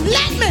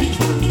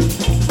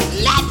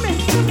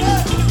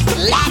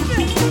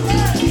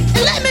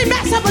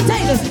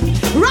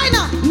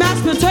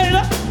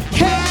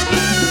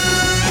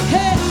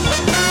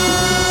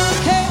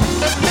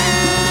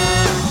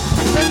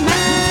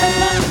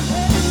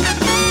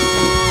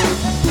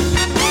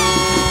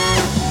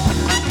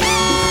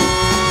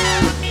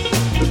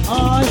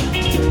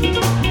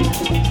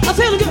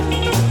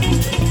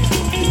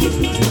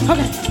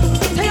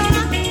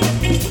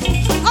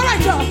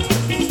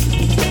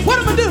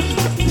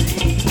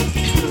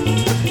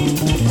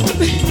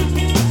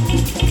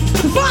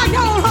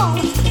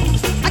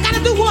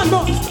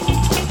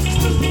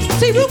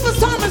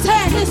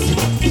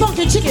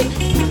 chicken.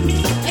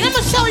 And I'm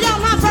gonna show y'all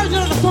my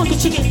version of the funky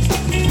chicken.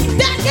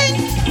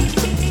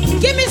 Dap-Kings,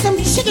 give me some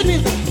chicken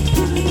music.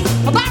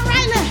 About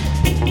right now,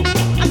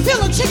 I feel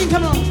the chicken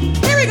coming on.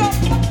 Here we go.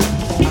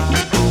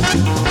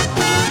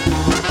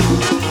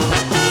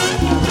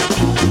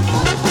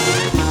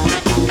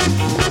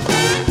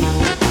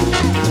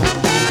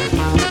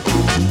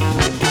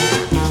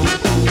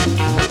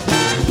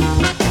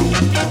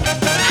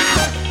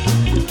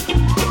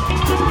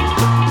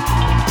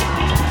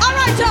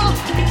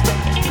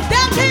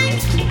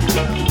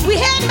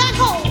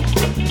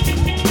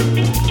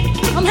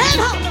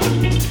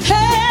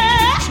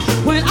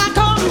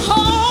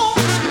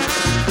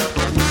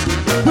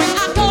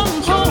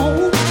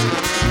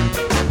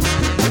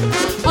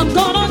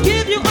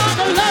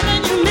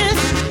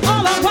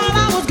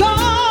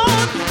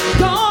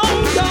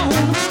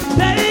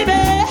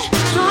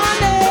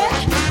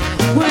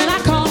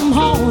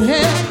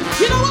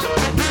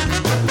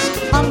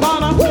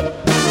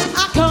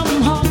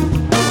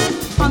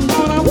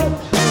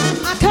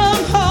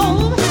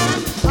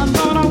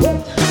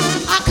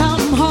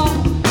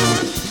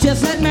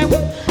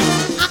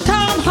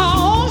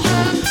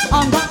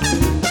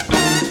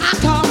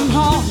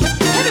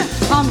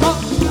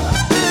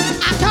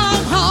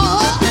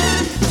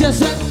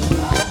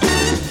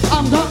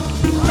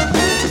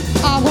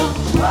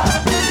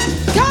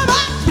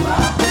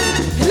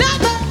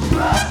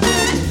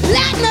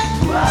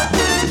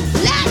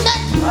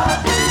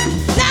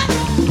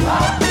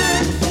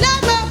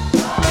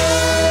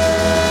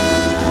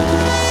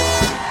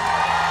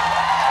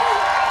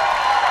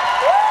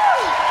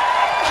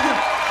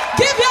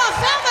 Give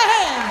yourself a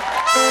hand.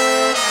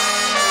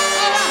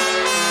 All right.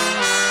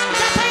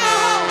 Just take it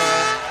home.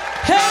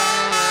 Hey.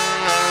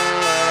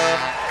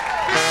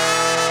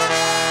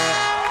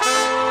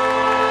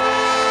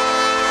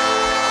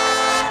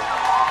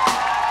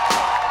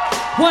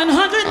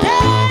 100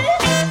 days,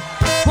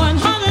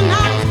 100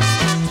 nights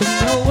to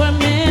know a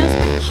man's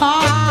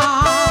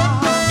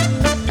heart.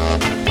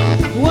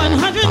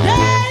 100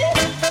 days,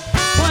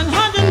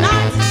 100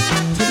 nights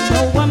to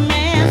know a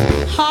man's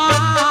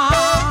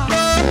heart.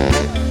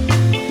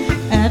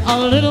 And a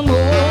little more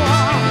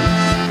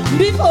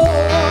before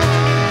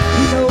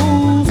he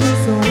knows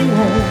his own.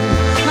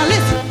 Now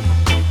listen,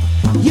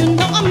 you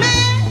know a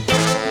man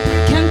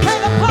can play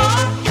the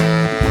part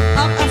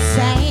of a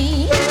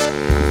saint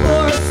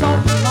for so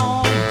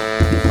long.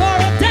 For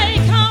a day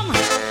come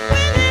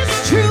when his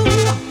true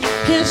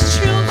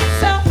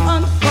self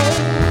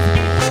unfolds.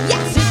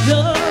 Yes, he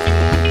does.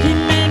 He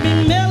may be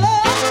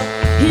mellow,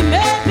 he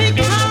may be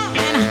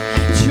kind,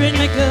 treat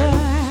me good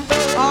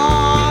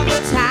all the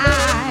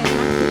time.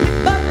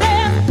 But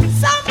there's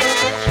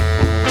something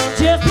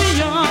just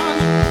beyond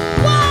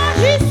what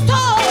he's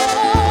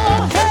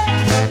told. Hey,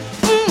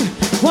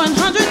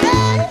 100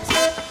 days,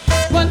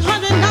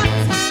 100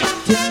 nights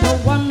to know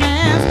a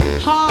man's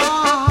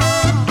heart.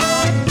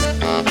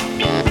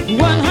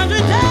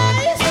 100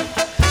 days,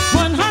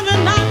 100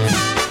 nights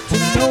to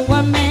know a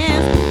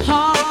man's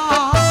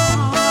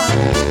heart.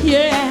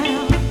 Yeah,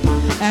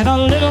 and a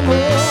little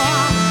more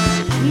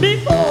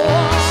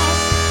before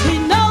he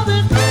knows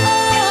it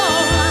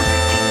all.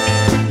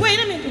 Wait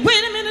a minute,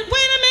 wait a minute,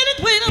 wait a minute,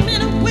 wait a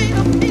minute, wait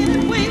a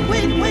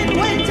minute,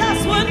 wait,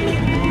 just 1 minute.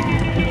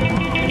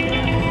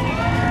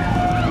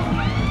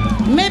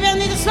 Maybe I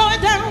need to slow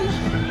it down.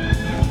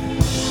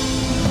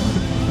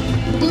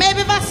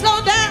 Maybe if I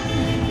slow down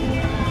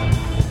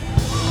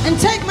and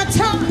take my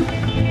time,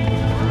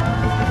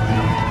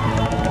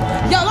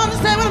 y'all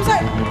understand what I'm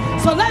saying?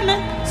 So let me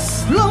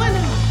slow it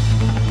down.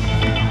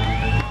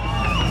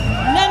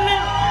 Let me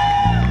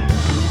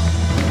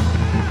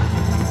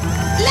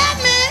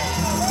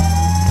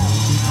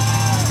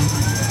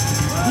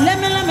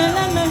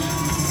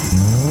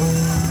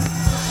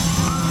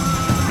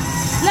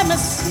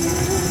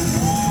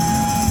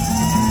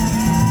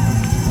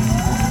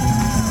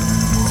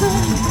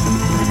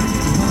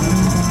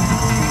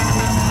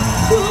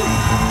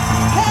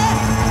Hey,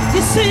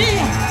 you see,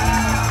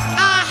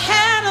 I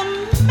had a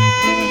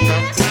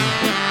man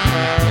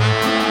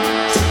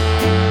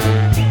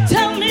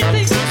tell me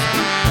things.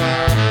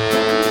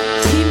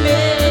 He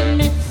made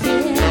me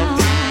feel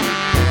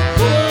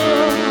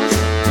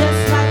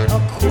just like a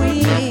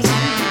queen.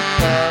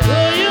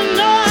 Well, you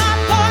know, I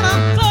thought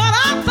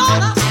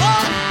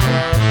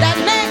that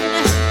man,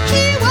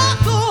 he was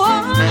the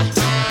one.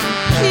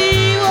 He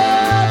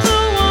was the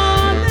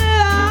one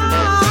that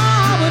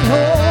I would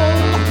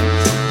hold.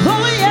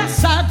 Oh,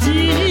 yes, I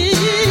did.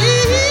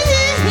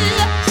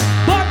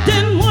 But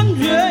then one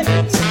day,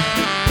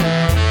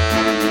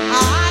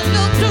 I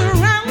looked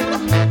around.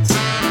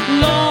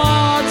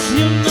 Lord,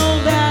 you know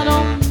that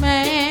old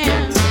man,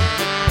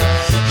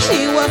 he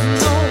was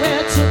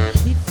nowhere to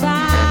be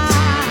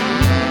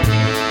found.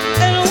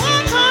 And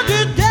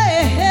 100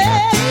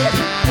 days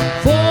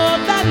for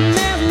that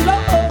man's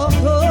love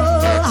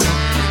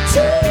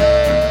to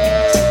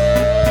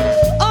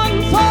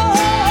unfold.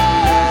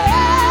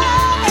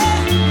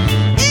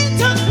 It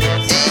took me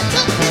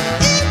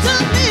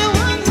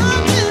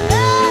 100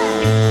 days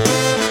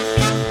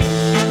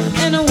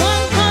and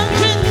 100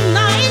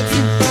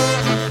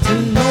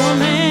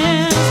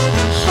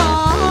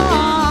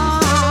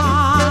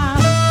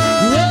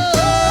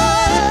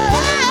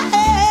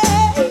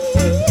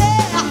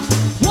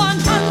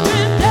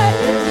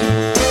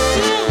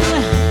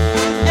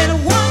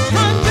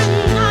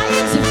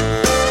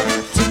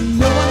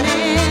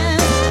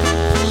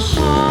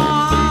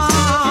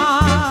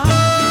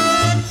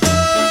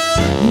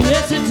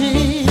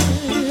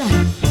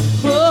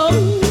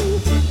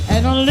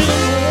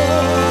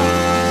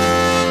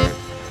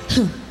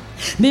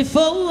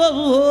 before.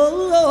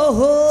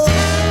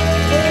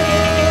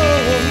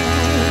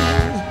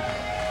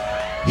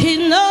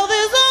 He knows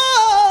his own.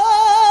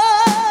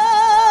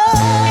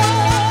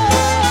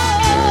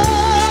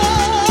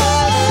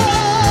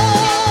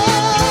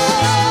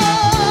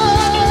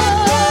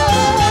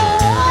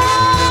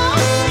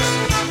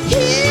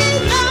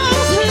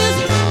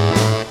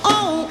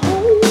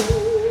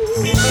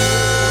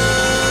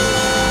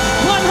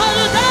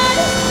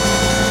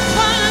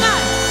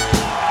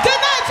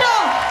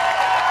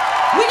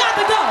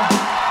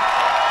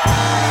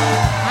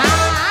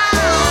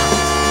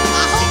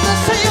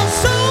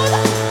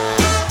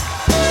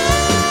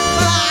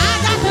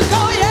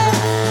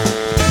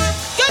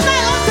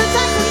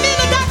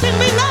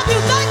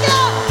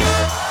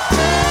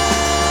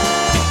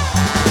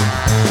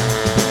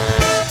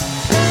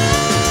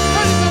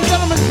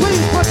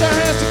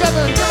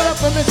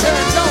 Miss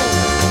Sharon Jones.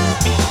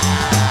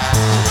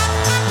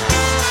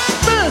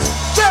 Miss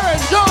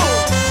Sharon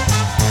Jones.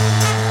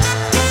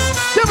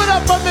 Give it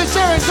up for Miss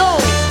Sharon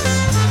Jones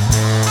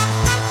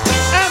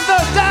and the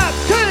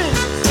Dap-Kings.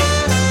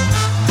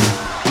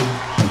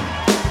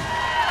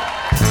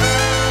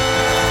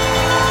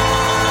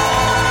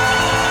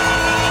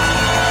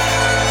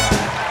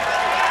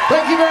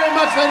 Thank you very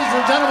much, ladies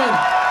and gentlemen.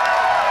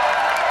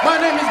 My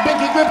name is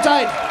Binky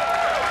Griptight.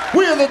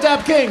 We are the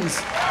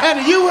Dap-Kings,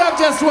 and you have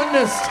just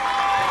witnessed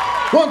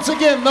once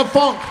again, the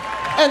funk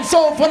and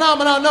soul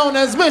phenomenon known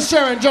as Miss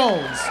Sharon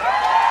Jones.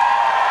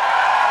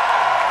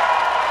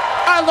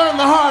 I learned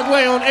the hard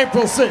way on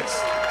April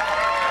 6th.